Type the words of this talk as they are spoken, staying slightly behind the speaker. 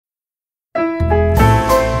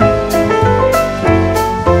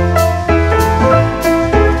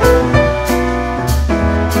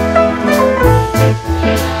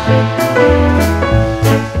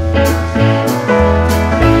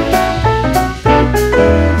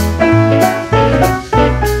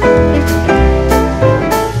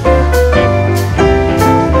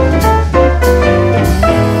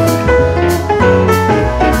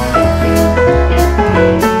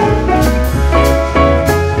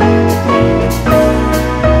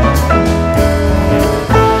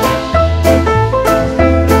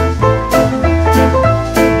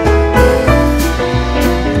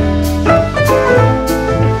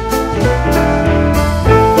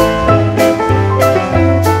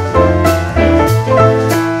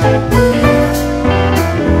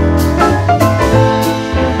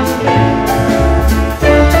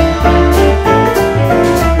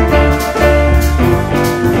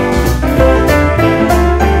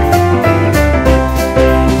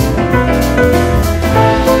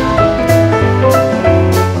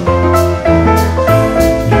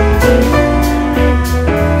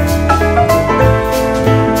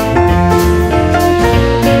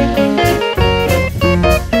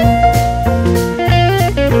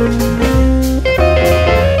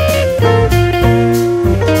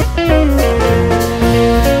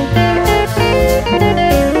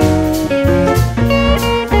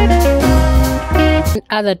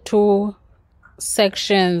Other two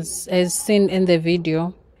sections as seen in the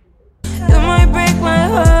video. You might break my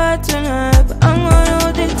heart tonight, but I'm gonna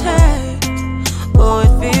hold it tight. Oh,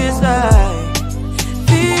 it feels like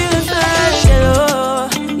yellow,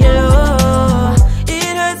 yellow.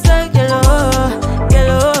 It hurts like yellow,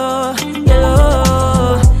 yellow,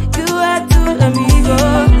 yellow. You had to let me go,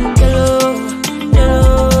 yellow,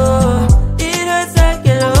 yellow. It hurts like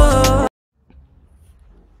yellow.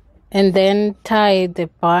 And then tie the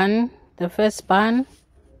bun, the first bun.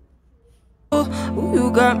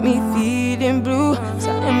 You got me feeling blue.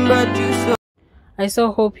 Something about you so. I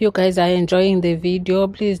so hope you guys are enjoying the video.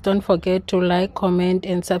 Please don't forget to like, comment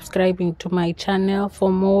and subscribing to my channel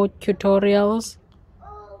for more tutorials.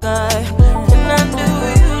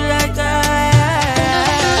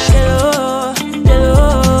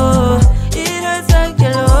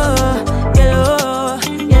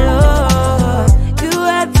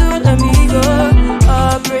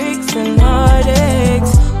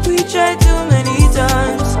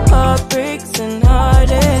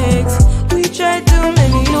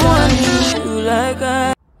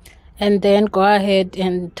 And then go ahead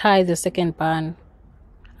and tie the second bun.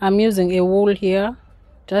 I'm using a wool here,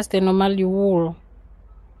 just a normal wool.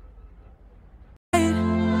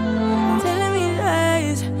 Telling me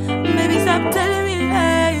lies, baby, stop telling me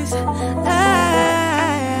lies.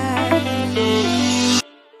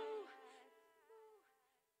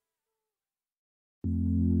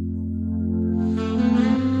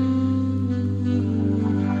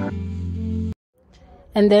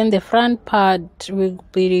 And then the front part will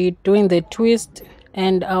be doing the twist,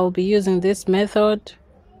 and I'll be using this method,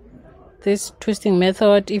 this twisting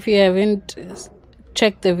method. If you haven't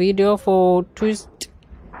checked the video for twist,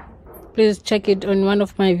 please check it on one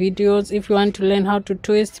of my videos. If you want to learn how to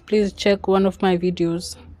twist, please check one of my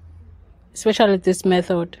videos, especially this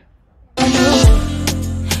method.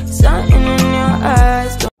 Something in your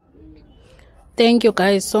eyes. Thank you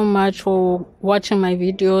guys so much for watching my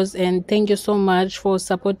videos, and thank you so much for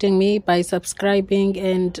supporting me by subscribing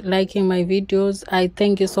and liking my videos. I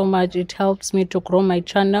thank you so much. It helps me to grow my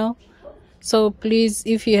channel. So please,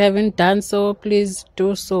 if you haven't done so, please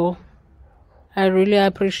do so. I really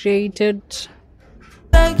appreciate it.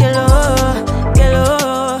 Yellow,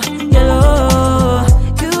 yellow, yellow.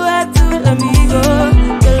 You had to let me go.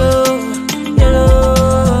 Yellow,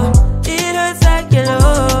 yellow. It hurts like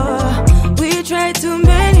yellow. We tried too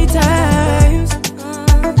many times.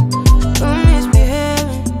 Don't misbehave.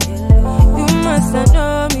 You must not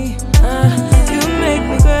know me. You make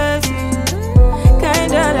me crazy.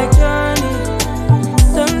 Kinda like Johnny.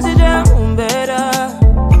 Thumbs it down better.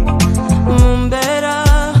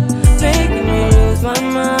 Making me lose my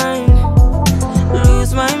mind.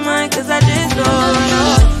 Lose my mind, cause I just don't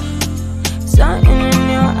know. Something in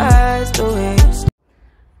your eyes, the waste.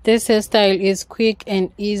 This hairstyle is quick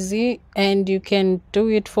and easy, and you can do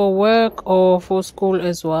it for work or for school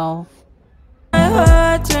as well. My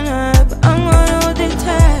heart tonight, but I'm gonna hold it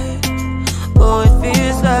tight. Oh, it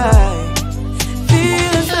feels like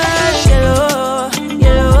yellow,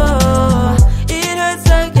 yellow. It hurts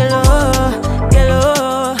like yellow,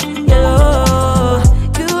 yellow, yellow.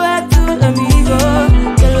 You had to let me go,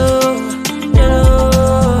 yellow,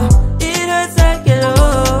 yellow. It hurts like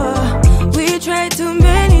yellow. We tried too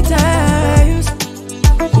many times.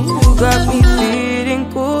 Ooh, you got me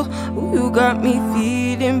feeling cool. Ooh, you got me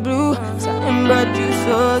feeling blue. Something about you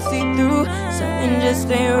so see-through. Something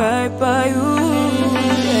just ain't right by you.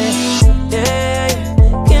 Yeah,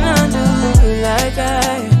 yeah. Can I do you like I?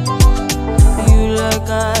 You like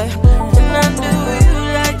I? Can I do you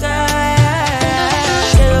like I?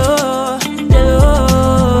 Yellow,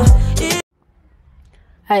 yellow.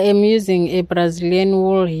 I am using a Brazilian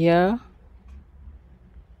wool here,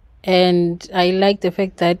 and I like the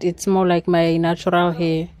fact that it's more like my natural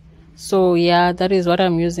hair. So yeah, that is what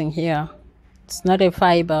I'm using here. It's not a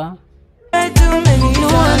fiber. Too many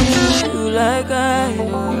times. You like I?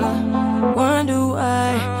 Wonder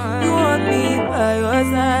why you want me by your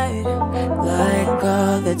side, like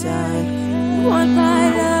all the time. You want my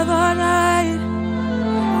love all night.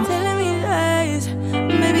 Telling me lies,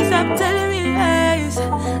 baby, stop telling me lies.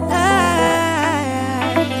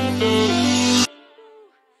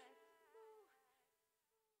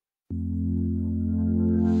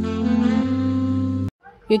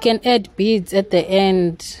 You can add beads at the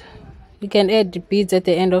end. You can add beads at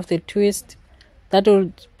the end of the twist. That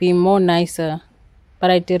would be more nicer, but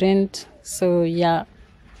I didn't, so yeah.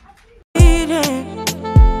 I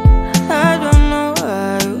don't know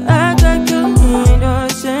why you act like you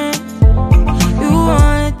innocent. You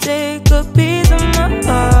wanna take a piece of my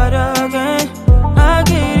heart again. I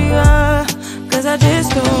get it, 'cause I just just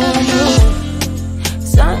don't know.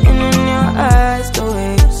 Something in your eyes, the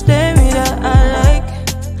way you stare me that I like.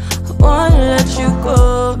 I wanna let you go,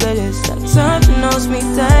 but it's like something holds me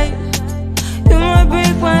tight. You might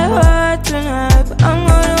break my heart tonight, but I'm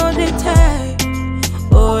gonna hold it tight.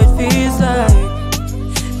 Oh, it feels like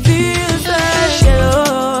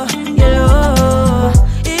yellow, yellow.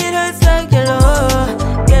 It hurts like yellow,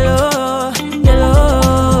 yellow,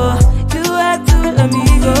 yellow. You had to let me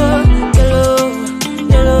go, yellow,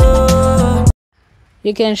 yellow.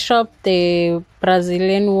 You can shop the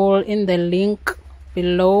Brazilian wool in the link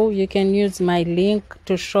below. You can use my link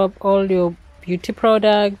to shop all your beauty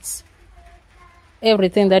products,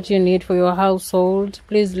 everything that you need for your household.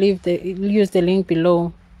 Please use the link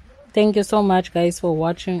below. Thank you so much, guys, for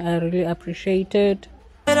watching. I really appreciate it.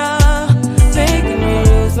 Making me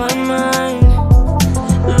lose my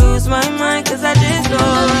mind, cause I just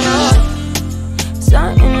don't know.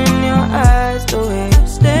 Something in your eyes, the way you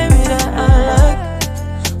stare me that I like.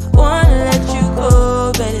 I wanna let you go,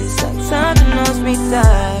 but it's like something holds me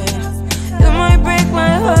tight. You might break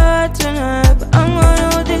my heart tonight, but I'm gonna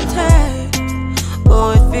hold it tight.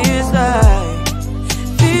 Oh, it feels like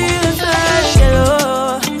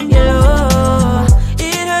yellow, yellow.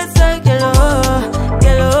 It hurts like yellow,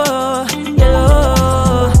 yellow,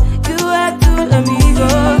 yellow. You had to let me go,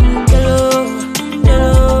 yellow,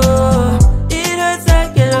 yellow. It hurts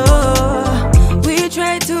like yellow. We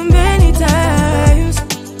tried too many times.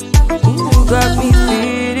 Ooh, you got me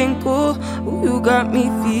feeling cool. Ooh, you got me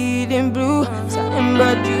feeling blue. Something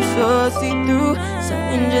about you so see-through.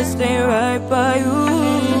 Something just ain't right by you.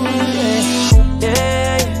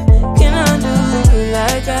 Yeah, can I do you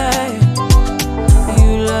like I?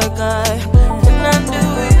 You like I? Can I do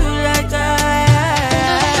you like I?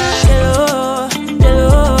 Yellow,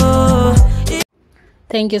 yellow.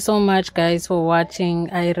 Thank you so much, guys, for watching.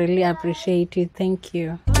 I really appreciate it. Thank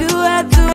you. You had to